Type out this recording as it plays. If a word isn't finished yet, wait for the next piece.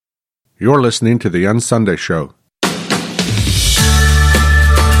You're listening to The Unsunday Show.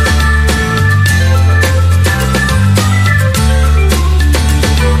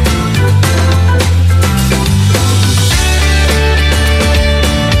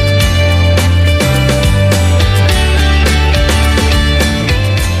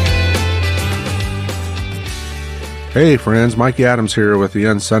 Hey friends, Mike Adams here with The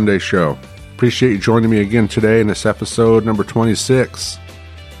Unsunday Show. Appreciate you joining me again today in this episode number 26.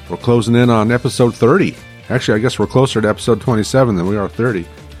 We're closing in on episode 30. Actually, I guess we're closer to episode 27 than we are 30.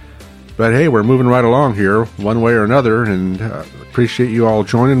 But hey, we're moving right along here, one way or another, and appreciate you all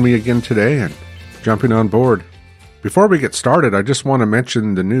joining me again today and jumping on board. Before we get started, I just want to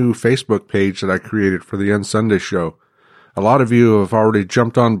mention the new Facebook page that I created for The Unsunday Show. A lot of you have already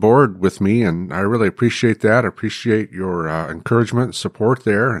jumped on board with me, and I really appreciate that. I appreciate your encouragement and support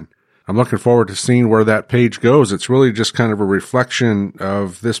there, and I'm looking forward to seeing where that page goes. It's really just kind of a reflection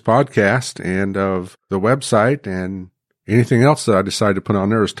of this podcast and of the website and anything else that I decide to put on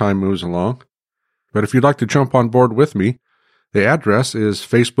there as time moves along. But if you'd like to jump on board with me, the address is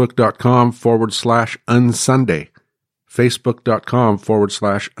facebook.com/unsunday.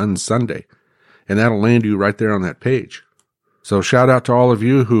 Facebook.com/unsunday. And that'll land you right there on that page. So shout out to all of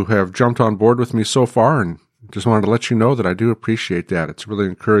you who have jumped on board with me so far, and just wanted to let you know that I do appreciate that. It's really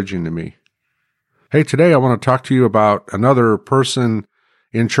encouraging to me. Hey, today I want to talk to you about another person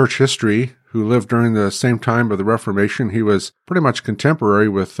in church history who lived during the same time of the Reformation. He was pretty much contemporary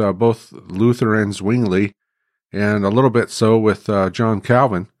with both Luther and Zwingli, and a little bit so with John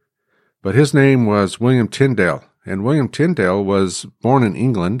Calvin. But his name was William Tyndale, and William Tyndale was born in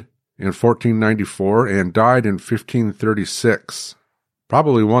England in 1494 and died in 1536.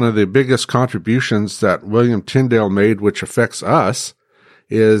 Probably one of the biggest contributions that William Tyndale made, which affects us,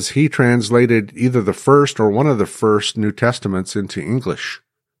 is he translated either the first or one of the first New Testaments into English.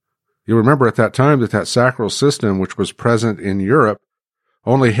 You remember at that time that sacral system, which was present in Europe,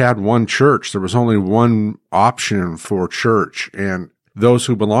 only had one church. There was only one option for church, and those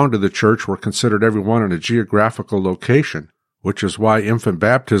who belonged to the church were considered everyone in a geographical location, which is why infant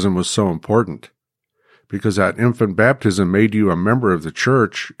baptism was so important. Because that infant baptism made you a member of the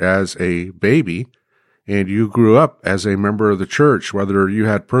church as a baby, and you grew up as a member of the church, whether you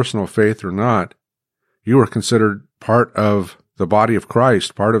had personal faith or not. You were considered part of the body of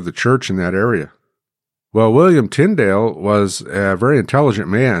Christ, part of the church in that area. Well, William Tyndale was a very intelligent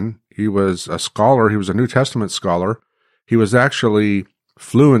man. He was a scholar. He was a New Testament scholar. He was actually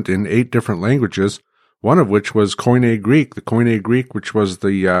fluent in 8 different languages, one of which was Koine Greek. The Koine Greek, which was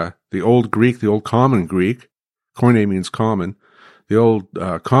the Old Greek, the Old Common Greek. Koine means common. The Old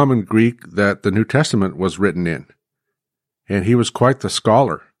Common Greek that the New Testament was written in. And he was quite the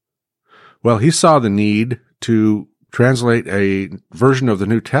scholar. Well, he saw the need to translate a version of the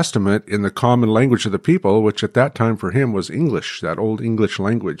New Testament in the common language of the people, which at that time for him was English, that Old English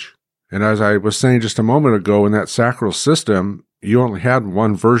language. And as I was saying just a moment ago, in that sacral system, you only had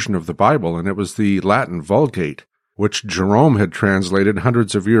one version of the Bible, and it was the Latin Vulgate, which Jerome had translated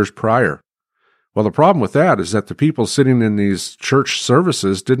hundreds of years prior. Well, the problem with that is that the people sitting in these church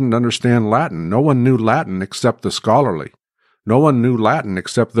services didn't understand Latin. No one knew Latin except the scholarly. No one knew Latin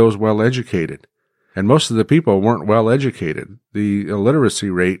except those well-educated. And most of the people weren't well-educated. The illiteracy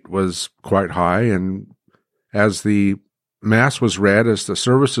rate was quite high, and as the Mass was read, as the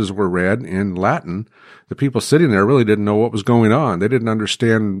services were read in Latin, the people sitting there really didn't know what was going on. They didn't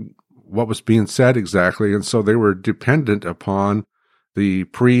understand what was being said exactly, and so they were dependent upon the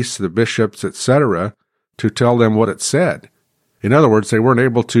priests, the bishops, etc., to tell them what it said. In other words, they weren't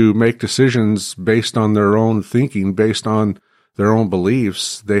able to make decisions based on their own thinking, based on their own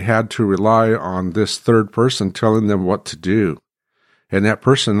beliefs. They had to rely on this third person telling them what to do. And that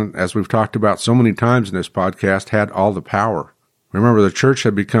person, as we've talked about so many times in this podcast, had all the power. Remember, the church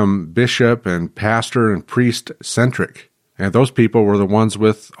had become bishop and pastor and priest-centric. And those people were the ones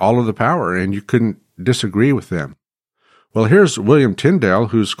with all of the power, and you couldn't disagree with them. Well, here's William Tyndale,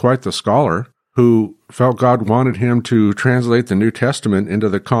 who's quite the scholar, who felt God wanted him to translate the New Testament into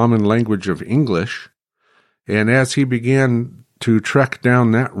the common language of English. And as he began to trek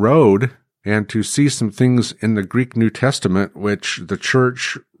down that road and to see some things in the Greek New Testament which the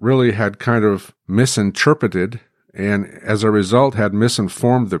church really had kind of misinterpreted, and as a result had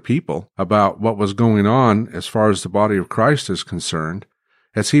misinformed the people about what was going on as far as the body of Christ is concerned,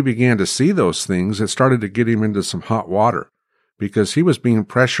 as he began to see those things, it started to get him into some hot water, because he was being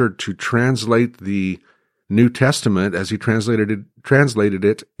pressured to translate the New Testament as he translated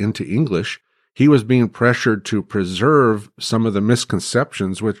it into English. He was being pressured to preserve some of the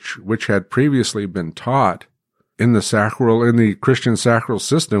misconceptions which had previously been taught in the Christian sacral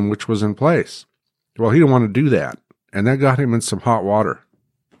system, which was in place. Well, he didn't want to do that, and that got him in some hot water.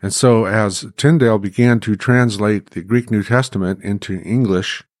 And so as Tyndale began to translate the Greek New Testament into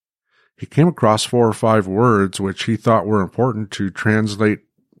English, he came across 4 or 5 words which he thought were important to translate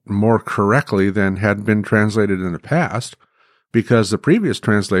more correctly than had been translated in the past, because the previous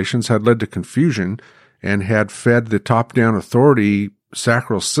translations had led to confusion and had fed the top-down authority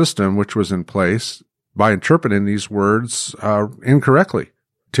sacral system which was in place by interpreting these words incorrectly.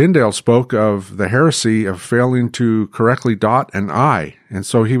 Tyndale spoke of the heresy of failing to correctly dot an I, and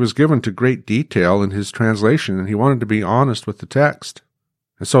so he was given to great detail in his translation, and he wanted to be honest with the text.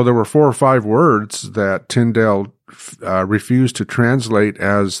 And so there were 4 or 5 words that Tyndale refused to translate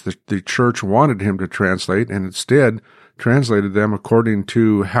as the church wanted him to translate, and instead translated them according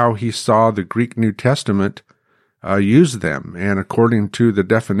to how he saw the Greek New Testament use them, and according to the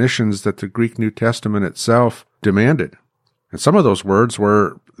definitions that the Greek New Testament itself demanded. And some of those words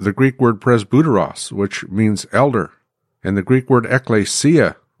were the Greek word presbyteros, which means elder, and the Greek word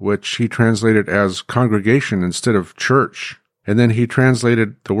ekklesia, which he translated as congregation instead of church. And then he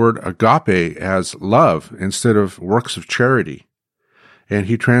translated the word agape as love instead of works of charity. And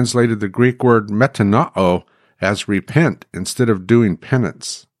he translated the Greek word metanao as repent instead of doing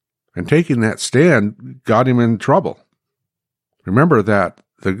penance. And taking that stand got him in trouble. Remember that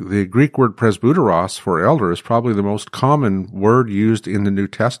the Greek word presbyteros for elder is probably the most common word used in the New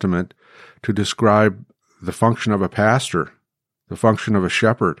Testament to describe the function of a pastor, the function of a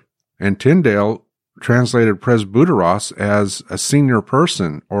shepherd. And Tyndale translated presbyteros as a senior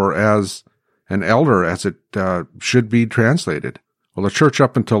person or as an elder, as it should be translated. Well, the church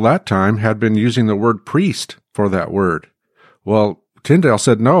up until that time had been using the word priest for that word. Well, Tyndale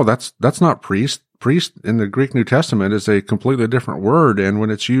said, no, that's not priest. Priest in the Greek New Testament is a completely different word, and when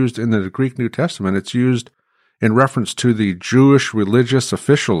it's used in the Greek New Testament, it's used in reference to the Jewish religious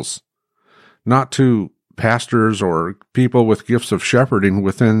officials, not to pastors or people with gifts of shepherding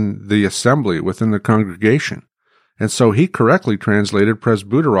within the assembly, within the congregation. And so he correctly translated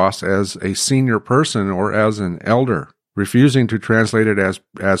presbyteros as a senior person or as an elder, refusing to translate it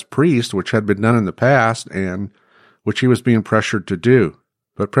as priest, which had been done in the past and which he was being pressured to do.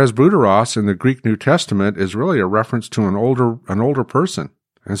 But presbyteros in the Greek New Testament is really a reference to an older person.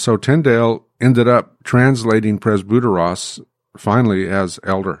 And so Tyndale ended up translating presbyteros finally as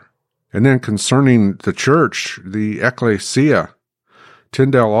elder. And then concerning the church, the Ekklesia,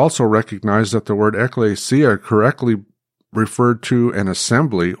 Tyndale also recognized that the word Ekklesia correctly referred to an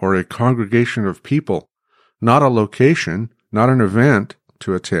assembly or a congregation of people, not a location, not an event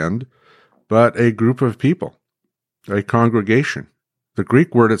to attend, but a group of people, a congregation. The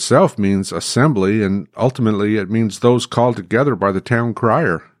Greek word itself means assembly, and ultimately it means those called together by the town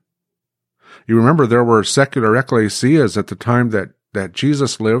crier. You remember there were secular ecclesias at the time that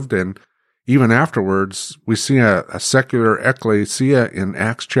Jesus lived, and even afterwards, we see a secular ecclesia in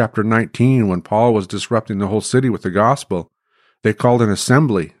Acts chapter 19 when Paul was disrupting the whole city with the gospel. They called an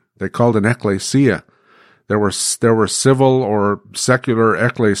assembly. They called an ecclesia. There were civil or secular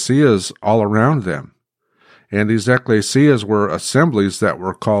ecclesias all around them. And these ecclesias were assemblies that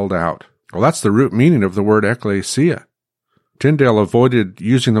were called out. Well, that's the root meaning of the word ecclesia. Tyndale avoided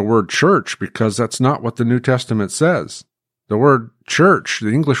using the word church because that's not what the New Testament says. The word church, the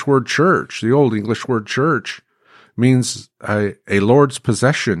English word church, the old English word church, means a Lord's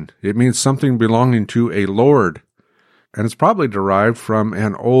possession. It means something belonging to a Lord. And it's probably derived from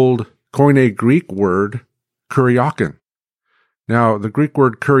an old Koine Greek word, kuriakon. Now, the Greek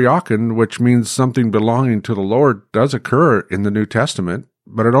word kuriakon, which means something belonging to the Lord, does occur in the New Testament,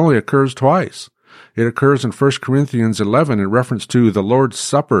 but it only occurs twice. It occurs in 1 Corinthians 11 in reference to the Lord's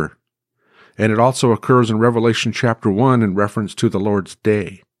Supper, and it also occurs in Revelation chapter 1 in reference to the Lord's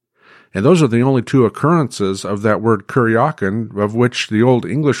Day. And those are the only 2 occurrences of that word kuriakon, of which the old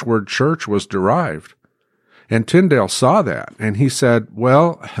English word church was derived. And Tyndale saw that, and he said,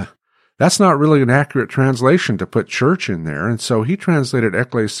 well, that's not really an accurate translation to put church in there, and so he translated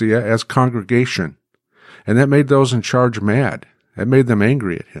ecclesia as congregation, and that made those in charge mad. It made them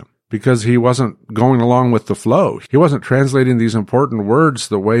angry at him, because he wasn't going along with the flow. He wasn't translating these important words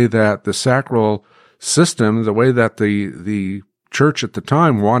the way that the sacral system, the way that the church at the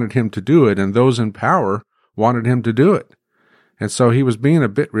time wanted him to do it, and those in power wanted him to do it. And so he was being a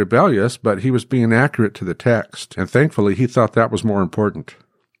bit rebellious, but he was being accurate to the text, and thankfully he thought that was more important.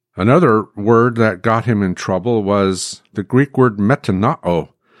 Another word that got him in trouble was the Greek word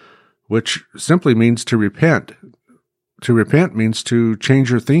metanao, which simply means to repent. To repent means to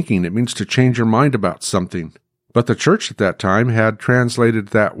change your thinking. It means to change your mind about something. But the church at that time had translated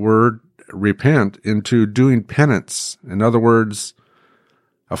that word repent into doing penance. In other words,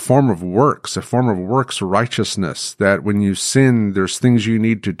 a form of works righteousness, that when you sin, there's things you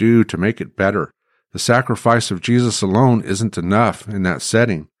need to do to make it better. The sacrifice of Jesus alone isn't enough in that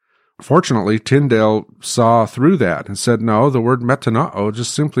setting. Fortunately, Tyndale saw through that and said, no, the word metanao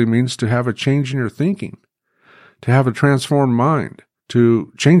just simply means to have a change in your thinking, to have a transformed mind,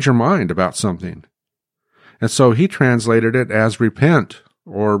 to change your mind about something. And so he translated it as repent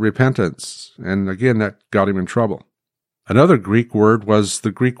or repentance. And again, that got him in trouble. Another Greek word was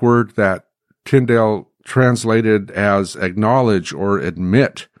the Greek word that Tyndale translated as acknowledge or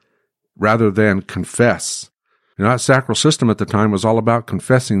admit rather than confess. That sacral system at the time was all about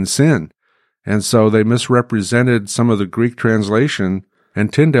confessing sin. And so they misrepresented some of the Greek translation,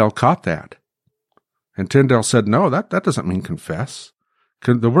 and Tyndale caught that. And Tyndale said, no, that doesn't mean confess.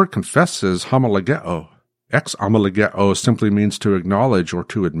 The word confess is homologeo. Ex homologeo simply means to acknowledge or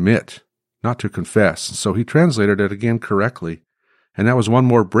to admit, not to confess. So he translated it again correctly. And that was one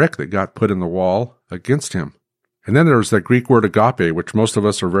more brick that got put in the wall against him. And then there's that Greek word agape, which most of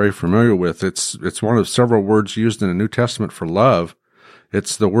us are very familiar with. It's one of several words used in the New Testament for love.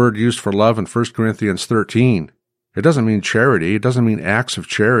 It's the word used for love in 1 Corinthians 13. It doesn't mean charity. It doesn't mean acts of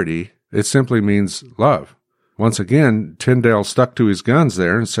charity. It simply means love. Once again, Tyndale stuck to his guns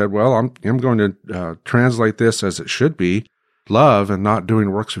there and said, well, I'm going to translate this as it should be, love and not doing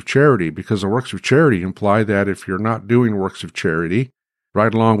works of charity, because the works of charity imply that if you're not doing works of charity,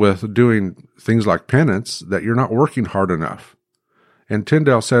 right along with doing things like penance, that you're not working hard enough. And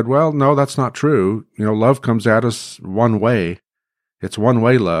Tyndale said, well, no, that's not true. Love comes at us one way. It's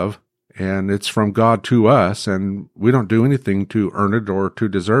one-way love, and it's from God to us, and we don't do anything to earn it or to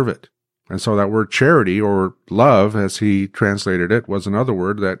deserve it. And so that word charity, or love, as he translated it, was another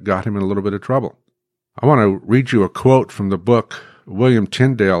word that got him in a little bit of trouble. I want to read you a quote from the book William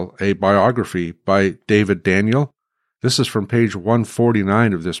Tyndale, A Biography by David Daniel. This is from page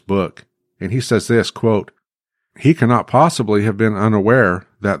 149 of this book, and he says this, quote, he cannot possibly have been unaware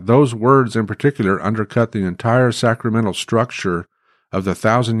that those words in particular undercut the entire sacramental structure of the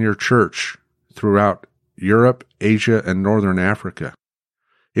 1,000-year church throughout Europe, Asia, and northern Africa.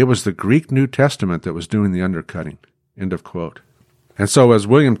 It was the Greek New Testament that was doing the undercutting. End of quote. And so as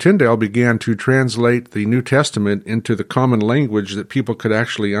William Tyndale began to translate the New Testament into the common language that people could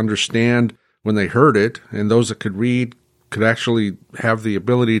actually understand when they heard it, and those that could read could actually have the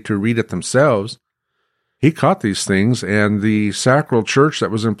ability to read it themselves, he caught these things, and the sacral church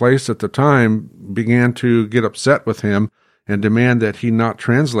that was in place at the time began to get upset with him and demand that he not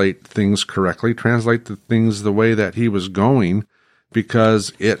translate things correctly, translate the things the way that he was going,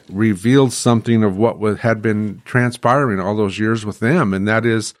 because it revealed something of what had been transpiring all those years with them, and that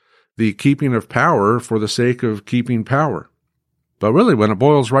is the keeping of power for the sake of keeping power. But really, when it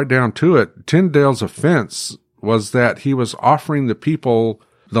boils right down to it, Tyndale's offense was that he was offering the people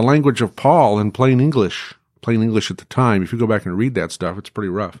the language of Paul in plain English at the time. If you go back and read that stuff, it's pretty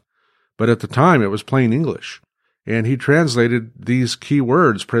rough. But at the time, it was plain English. And he translated these key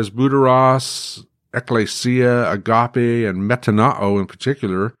words, presbyteros, ekklesia, agape, and metanao in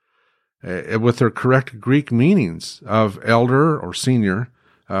particular, with their correct Greek meanings of elder or senior,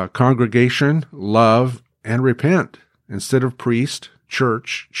 congregation, love, and repent, instead of priest,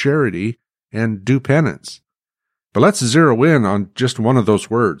 church, charity, and do penance. But let's zero in on just one of those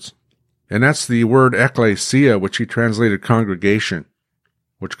words, and that's the word ekklesia, which he translated congregation,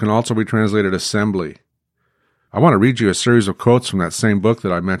 which can also be translated assembly. I want to read you a series of quotes from that same book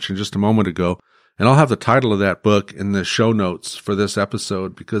that I mentioned just a moment ago, and I'll have the title of that book in the show notes for this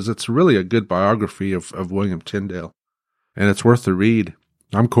episode, because it's really a good biography of William Tyndale, and it's worth the read.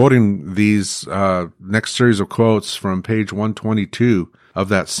 I'm quoting these next series of quotes from page 122 of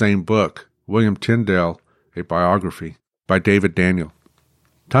that same book, William Tyndale, A Biography, by David Daniel.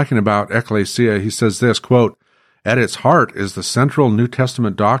 Talking about Ekklesia, he says this, quote, at its heart is the central New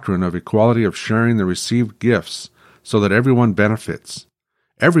Testament doctrine of equality of sharing the received gifts so that everyone benefits,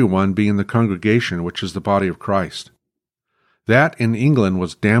 everyone being the congregation, which is the body of Christ. That in England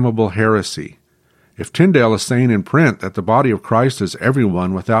was damnable heresy. If Tyndale is saying in print that the body of Christ is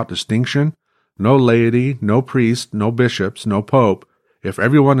everyone without distinction, no laity, no priest, no bishops, no pope, if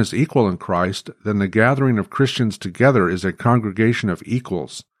everyone is equal in Christ, then the gathering of Christians together is a congregation of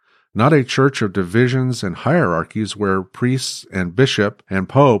equals, not a church of divisions and hierarchies where priests and bishop and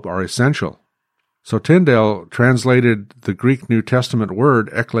pope are essential. So Tyndale translated the Greek New Testament word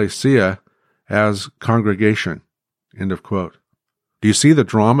ekklesia as congregation. End of quote. Do you see the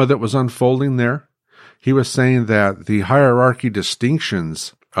drama that was unfolding there? He was saying that the hierarchy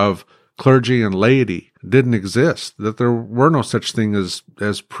distinctions of clergy and laity didn't exist, that there were no such thing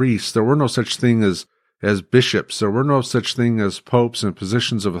as priests, there were no such thing as bishops, there were no such thing as popes and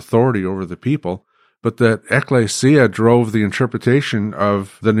positions of authority over the people, but that Ekklesia drove the interpretation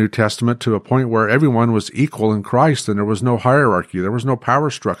of the New Testament to a point where everyone was equal in Christ and there was no hierarchy, there was no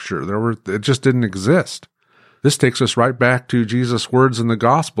power structure, it just didn't exist. This takes us right back to Jesus' words in the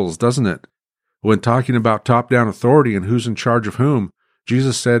Gospels, doesn't it? When talking about top-down authority and who's in charge of whom,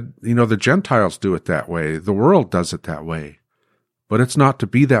 Jesus said, the Gentiles do it that way, the world does it that way, but it's not to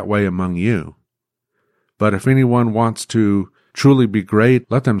be that way among you. But if anyone wants to truly be great,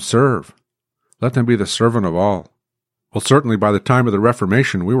 let them serve. Let them be the servant of all. Well, certainly by the time of the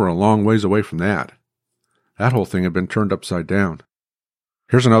Reformation, we were a long ways away from that. That whole thing had been turned upside down.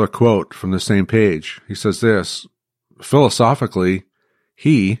 Here's another quote from the same page. He says this, philosophically,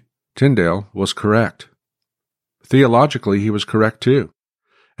 he, Tyndale, was correct. Theologically, he was correct too.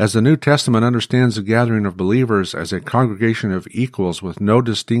 As the New Testament understands the gathering of believers as a congregation of equals with no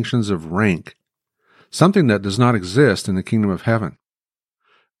distinctions of rank, something that does not exist in the kingdom of heaven.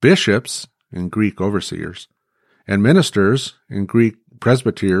 Bishops, in Greek overseers, and ministers, in Greek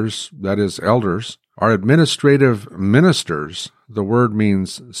presbyters, that is elders, are administrative ministers, the word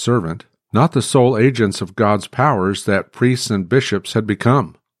means servant, not the sole agents of God's powers that priests and bishops had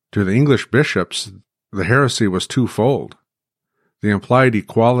become. To the English bishops, the heresy was twofold: the implied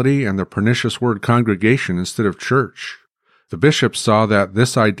equality and the pernicious word congregation instead of church. The bishops saw that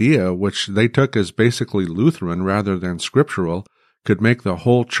this idea, which they took as basically Lutheran rather than scriptural, could make the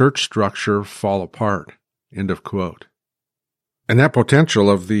whole church structure fall apart. End of quote. And that potential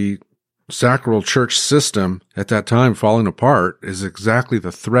of the sacral church system at that time falling apart is exactly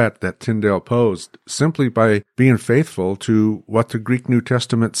the threat that Tyndale posed, simply by being faithful to what the Greek New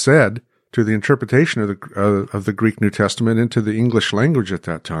Testament said, to the interpretation of the Greek New Testament into the English language at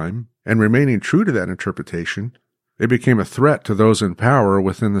that time, and remaining true to that interpretation. It became a threat to those in power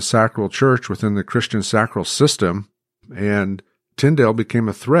within the sacral church, within the Christian sacral system, and Tyndale became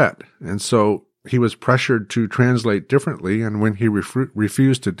a threat. And so he was pressured to translate differently, and when he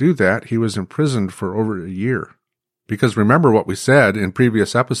refused to do that, he was imprisoned for over a year. Because remember what we said in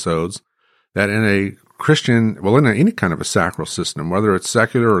previous episodes, that in a Christian, in any kind of a sacral system, whether it's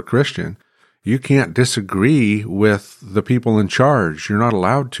secular or Christian, you can't disagree with the people in charge. You're not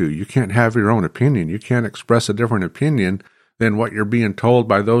allowed to. You can't have your own opinion. You can't express a different opinion than what you're being told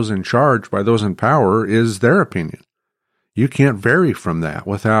by those in charge, by those in power, is their opinion. You can't vary from that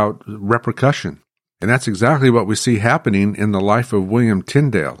without repercussion. And that's exactly what we see happening in the life of William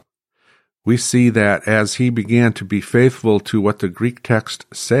Tyndale. We see that as he began to be faithful to what the Greek text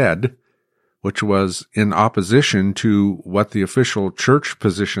said, which was in opposition to what the official church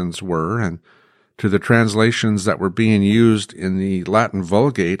positions were and to the translations that were being used in the Latin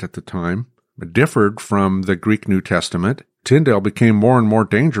Vulgate at the time, differed from the Greek New Testament, Tyndale became more and more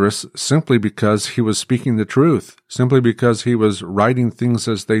dangerous simply because he was speaking the truth, simply because he was writing things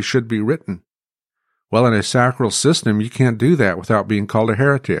as they should be written. Well, in a sacral system, you can't do that without being called a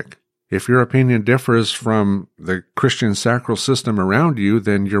heretic. If your opinion differs from the Christian sacral system around you,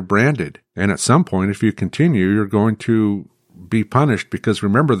 then you're branded. And at some point, if you continue, you're going to be punished, because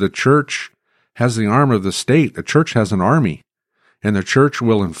remember, the church has the arm of the state. The church has an army. And the church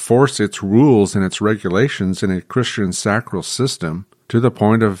will enforce its rules and its regulations in a Christian sacral system to the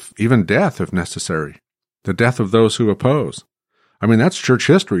point of even death, if necessary. The death of those who oppose. That's church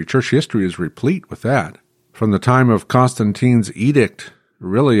history. Church history is replete with that. From the time of Constantine's edict,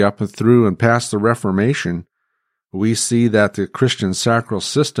 really up and through and past the Reformation, we see that the Christian sacral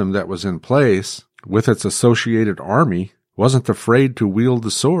system that was in place with its associated army wasn't afraid to wield the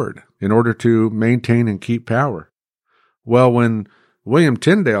sword in order to maintain and keep power. Well, when William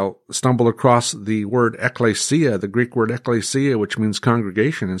Tyndale stumbled across the word ekklesia, the Greek word ekklesia, which means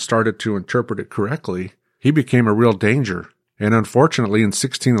congregation, and started to interpret it correctly, he became a real danger. And unfortunately, in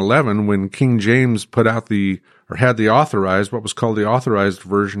 1611, when King James had the authorized, what was called the authorized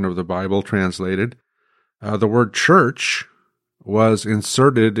version of the Bible translated, the word church was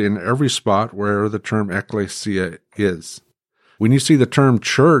inserted in every spot where the term ekklesia is. When you see the term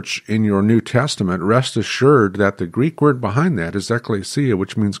church in your New Testament, rest assured that the Greek word behind that is ekklesia,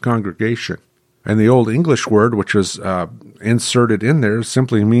 which means congregation. And the Old English word, which was inserted in there,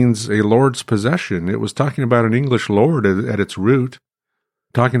 simply means a lord's possession. It was talking about an English lord at its root,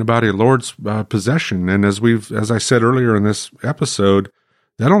 talking about a lord's possession. And as I said earlier in this episode,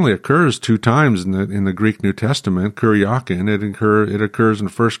 that only occurs 2 times in the Greek New Testament, kuriakin. It occurs in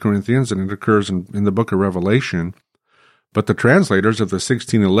 1 Corinthians, and it occurs in the book of Revelation. But the translators of the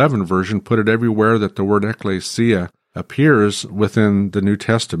 1611 version put it everywhere that the word ekklesia appears within the New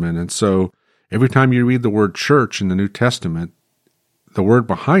Testament. And so every time you read the word church in the New Testament, the word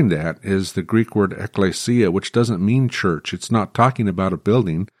behind that is the Greek word ekklesia, which doesn't mean church. It's not talking about a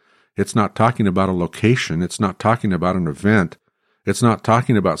building. It's not talking about a location. It's not talking about an event. It's not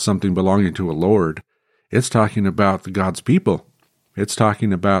talking about something belonging to a Lord. It's talking about the God's people. It's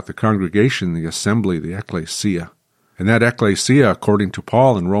talking about the congregation, the assembly, the ekklesia. And that ekklesia, according to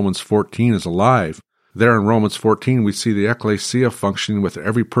Paul in Romans 14, is alive. There in Romans 14, we see the ekklesia functioning with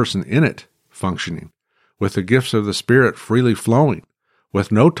every person in it functioning, with the gifts of the Spirit freely flowing,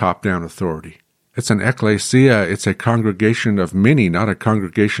 with no top-down authority. It's an ekklesia. It's a congregation of many, not a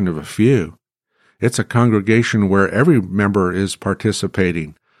congregation of a few. It's a congregation where every member is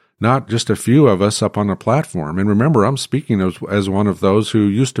participating, not just a few of us up on the platform. And remember, I'm speaking as one of those who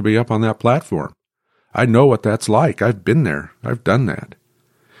used to be up on that platform. I know what that's like. I've been there. I've done that.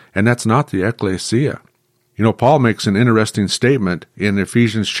 And that's not the ekklesia. You know, Paul makes an interesting statement in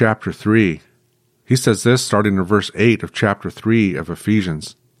Ephesians chapter 3. He says this starting in verse 8 of chapter 3 of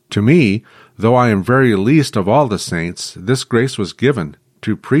Ephesians. To me, though I am very least of all the saints, this grace was given,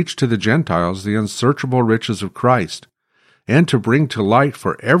 to preach to the Gentiles the unsearchable riches of Christ, and to bring to light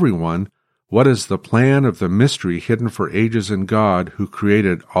for everyone what is the plan of the mystery hidden for ages in God who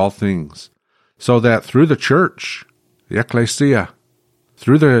created all things, so that through the church, the ekklesia,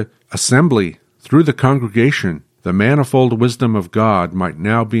 through the assembly, through the congregation, the manifold wisdom of God might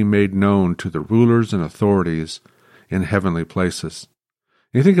now be made known to the rulers and authorities in heavenly places.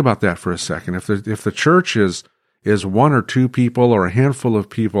 You think about that for a second. If the church is one or two people or a handful of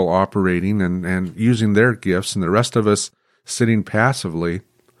people operating and using their gifts and the rest of us sitting passively,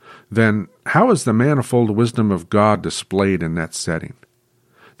 then how is the manifold wisdom of God displayed in that setting?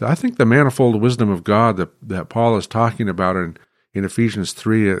 I think the manifold wisdom of God that Paul is talking about in Ephesians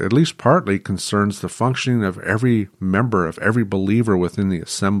 3 at least partly concerns the functioning of every member, of every believer within the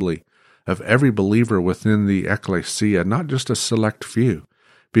assembly, of every believer within the ekklesia, not just a select few,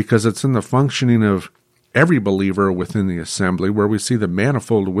 because it's in the functioning of every believer within the assembly where we see the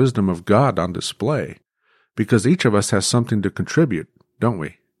manifold wisdom of God on display, because each of us has something to contribute, don't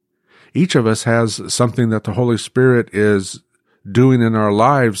we? Each of us has something that the Holy Spirit is doing in our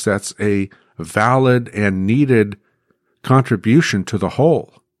lives that's a valid and needed contribution to the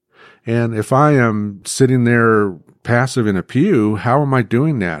whole. And if I am sitting there passive in a pew, how am I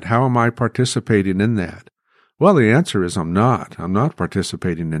doing that? How am I participating in that? Well, the answer is I'm not. I'm not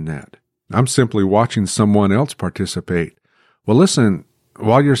participating in that. I'm simply watching someone else participate. Well, listen,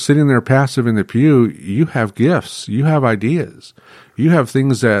 while you're sitting there passive in the pew, you have gifts, you have ideas, you have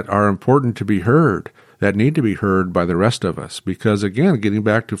things that are important to be heard, that need to be heard by the rest of us. Because again, getting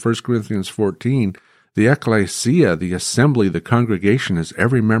back to 1 Corinthians 14, the ekklesia, the assembly, the congregation is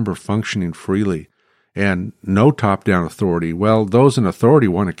every member functioning freely and no top-down authority. Well, those in authority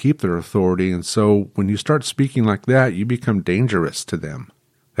want to keep their authority, and so when you start speaking like that, you become dangerous to them.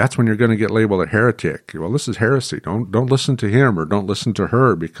 That's when you're going to get labeled a heretic. Well, this is heresy. Don't listen to him or don't listen to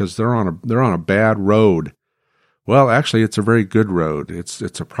her because they're on a bad road. Well, actually, it's a very good road. It's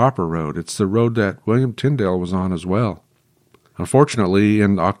a proper road. It's the road that William Tyndale was on as well. Unfortunately,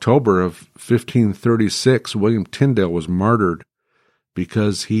 in October of 1536, William Tyndale was martyred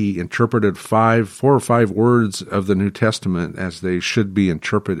because he interpreted 4 or 5 words of the New Testament as they should be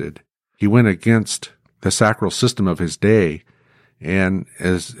interpreted. He went against the sacral system of his day, and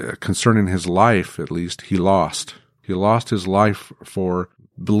as concerning his life, at least, he lost. He lost his life for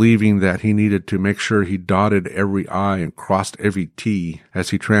believing that he needed to make sure he dotted every I and crossed every T as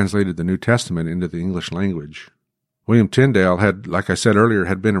he translated the New Testament into the English language. William Tyndale had, like I said earlier,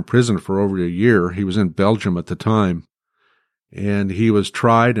 had been in prison for over a year. He was in Belgium at the time, and he was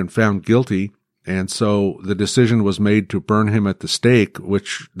tried and found guilty, and so the decision was made to burn him at the stake,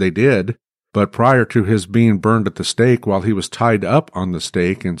 which they did. But prior to his being burned at the stake, while he was tied up on the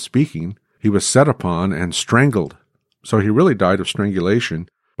stake and speaking, he was set upon and strangled. So he really died of strangulation.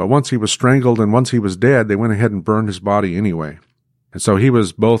 But once he was strangled and once he was dead, they went ahead and burned his body anyway. And so he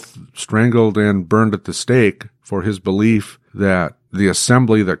was both strangled and burned at the stake for his belief that the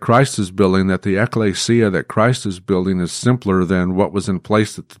assembly that Christ is building, that the ekklesia that Christ is building is simpler than what was in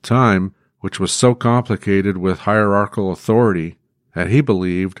place at the time, which was so complicated with hierarchical authority that he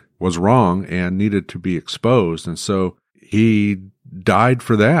believed was wrong and needed to be exposed. And so he died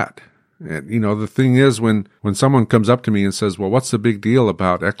for that. And, you know, the thing is, when someone comes up to me and says, well, what's the big deal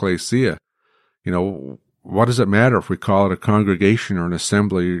about ekklesia? You know, what does it matter if we call it a congregation or an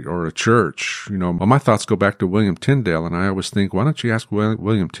assembly or a church? You know, well, my thoughts go back to William Tyndale, and I always think, why don't you ask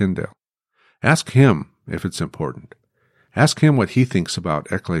William Tyndale? Ask him if it's important. Ask him what he thinks about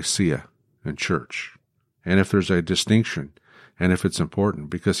ekklesia and church. and if there's a distinction, and if it's important,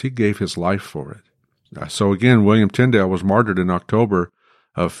 because he gave his life for it. So again, William Tyndale was martyred in October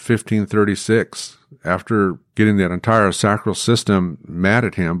of 1536 after getting that entire sacral system mad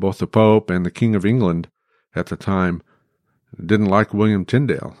at him. Both the Pope and the King of England at the time didn't like William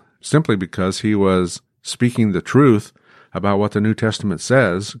Tyndale, simply because he was speaking the truth about what the New Testament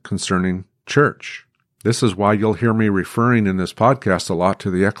says concerning church. This is why you'll hear me referring in this podcast a lot to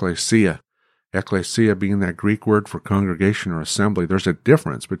the Ekklesia. Ekklesia being that Greek word for congregation or assembly. There's a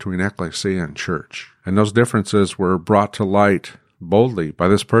difference between Ekklesia and church. And those differences were brought to light boldly by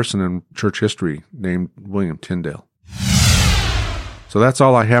this person in church history named William Tyndale. So that's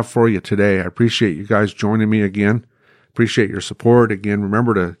all I have for you today. I appreciate you guys joining me again. Appreciate your support. Again,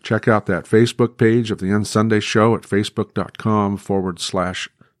 remember to check out that Facebook page of the Unsunday Show at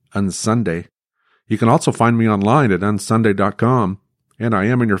facebook.com/Unsunday. You can also find me online at unsunday.com. And I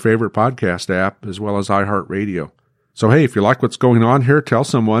am in your favorite podcast app, as well as iHeartRadio. So hey, if you like what's going on here, tell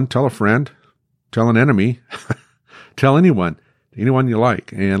someone, tell a friend, tell an enemy, tell anyone you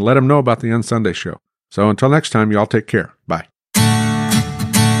like, and let them know about the Unsunday Show. So until next time, y'all take care. Bye.